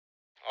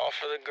all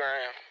for the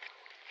gram.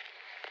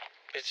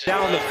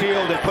 Down the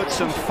field and put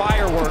some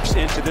fireworks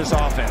into this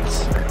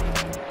offense.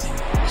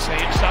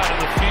 Same side of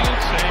the field,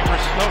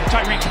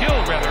 Tyreek Hill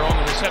rather on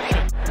the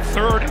reception.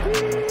 Third.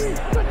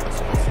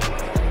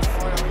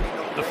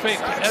 The fake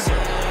to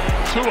Edwards.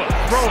 Tua,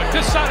 throw it.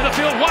 This side of the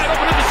field, wide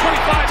open at the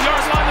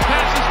 25-yard line. The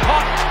pass is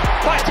caught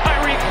by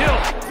Tyreek Hill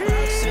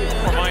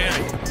for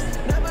Miami.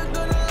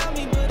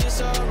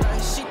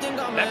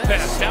 That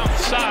pass down the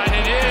side,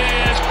 it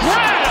is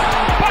grabbed!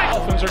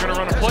 Dolphins are going to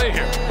run a play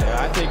here.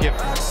 Yeah, I think I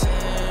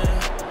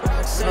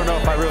don't know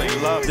if I really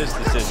love this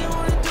decision.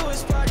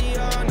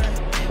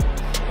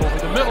 Over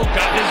the middle,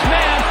 got his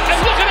man, and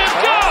look at him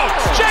go!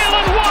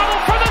 Jalen Waddle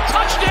for the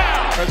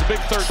touchdown! That's a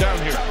big third down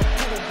here.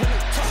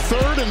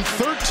 3rd and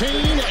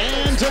 13,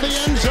 and to the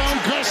end zone,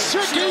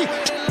 Gesicki.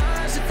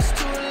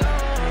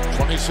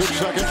 26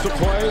 seconds to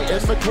play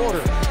in the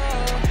quarter.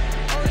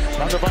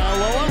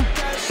 Tagovailoa.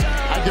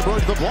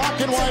 Eichenberg the block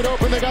and wide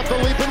open. They got the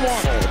leap and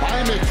waddle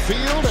by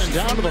midfield and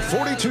down to the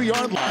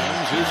 42-yard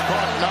line. He's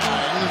caught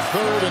 9,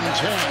 3rd and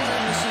 10.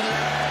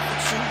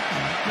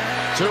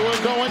 Tua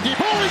going deep.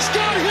 Oh, he's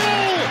got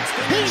Hill!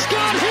 He's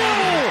got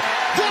Hill!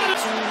 That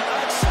is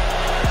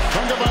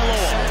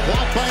Tagovailoa,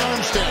 blocked by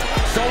Armstead.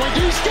 Going,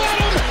 he's got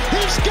him!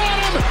 He's got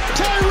him!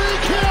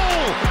 Tyreek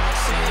Hill!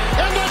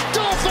 And the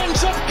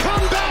Dolphins have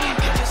come back!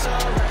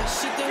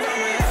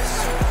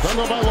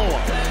 Tagovailoa,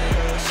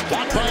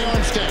 blocked by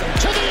Armstead.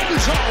 To the end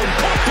zone!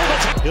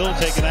 Hill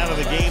taken out of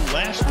the game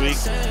last week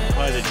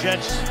by the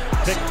Jets.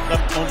 Picked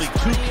up only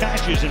 2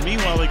 catches, and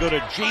meanwhile they go to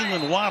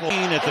Jalen Waddle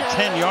at the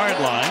 10-yard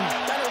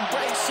line.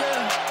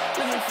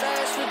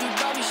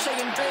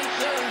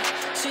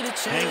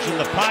 Hangs in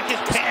the pocket.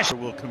 Passer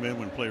will come in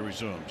when play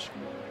resumes.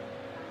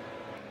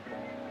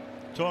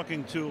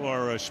 Talking to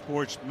our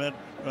sports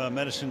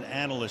medicine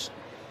analyst,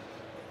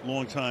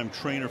 longtime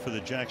trainer for the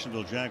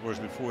Jacksonville Jaguars,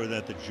 before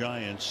that the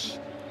Giants.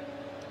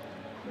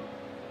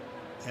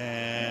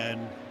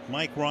 And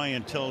Mike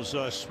Ryan tells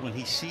us when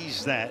he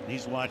sees that, and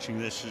he's watching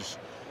this as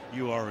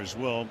you are as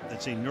well,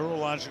 it's a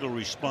neurological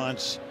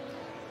response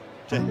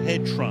to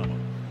head trauma.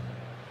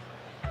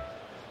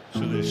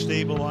 So they're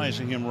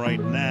stabilizing him right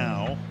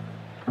now.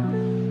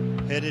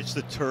 Head hits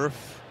the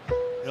turf,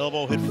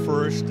 elbow hit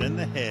first, then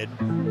the head.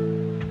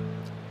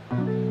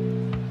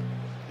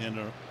 And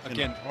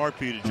again,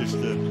 heartbeat, it just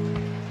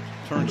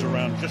turns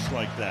around just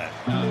like that.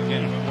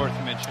 Again, worth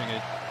mentioning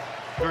it.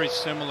 Very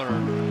similar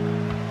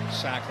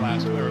sack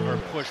last week, or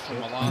push from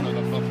Milano,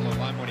 the Buffalo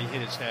line, when he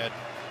hit his head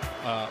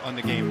on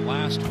the game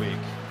last week.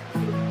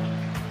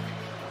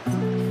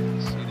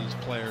 See these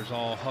players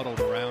all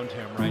huddled around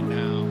him right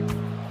now.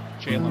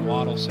 Jalen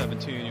Waddle,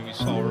 17, who we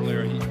saw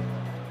earlier, he of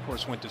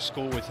course went to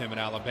school with him in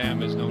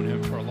Alabama, has known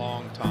him for a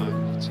long time.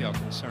 You can see how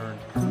concerned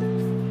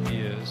he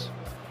is.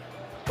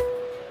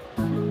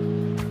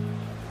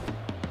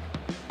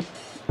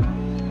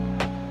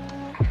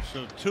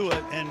 So Tua,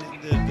 and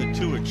the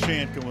Tua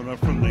chant going up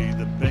from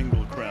the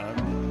Bengal crowd.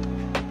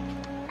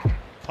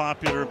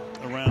 Popular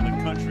around the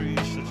country.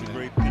 Such a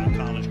great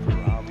college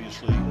career,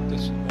 obviously.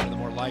 This is one of the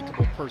more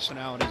likable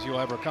personalities you'll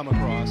ever come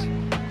across.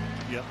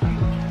 Yep.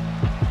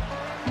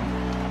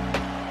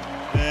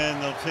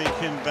 And they'll take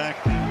him back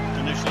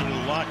initially to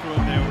the locker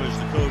room. There was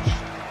the coach,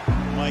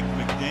 Mike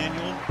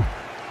McDaniel,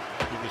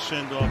 with the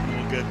send-off, and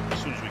we'll get, as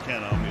soon as we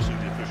can, obviously,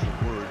 the official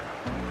word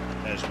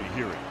as we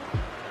hear it.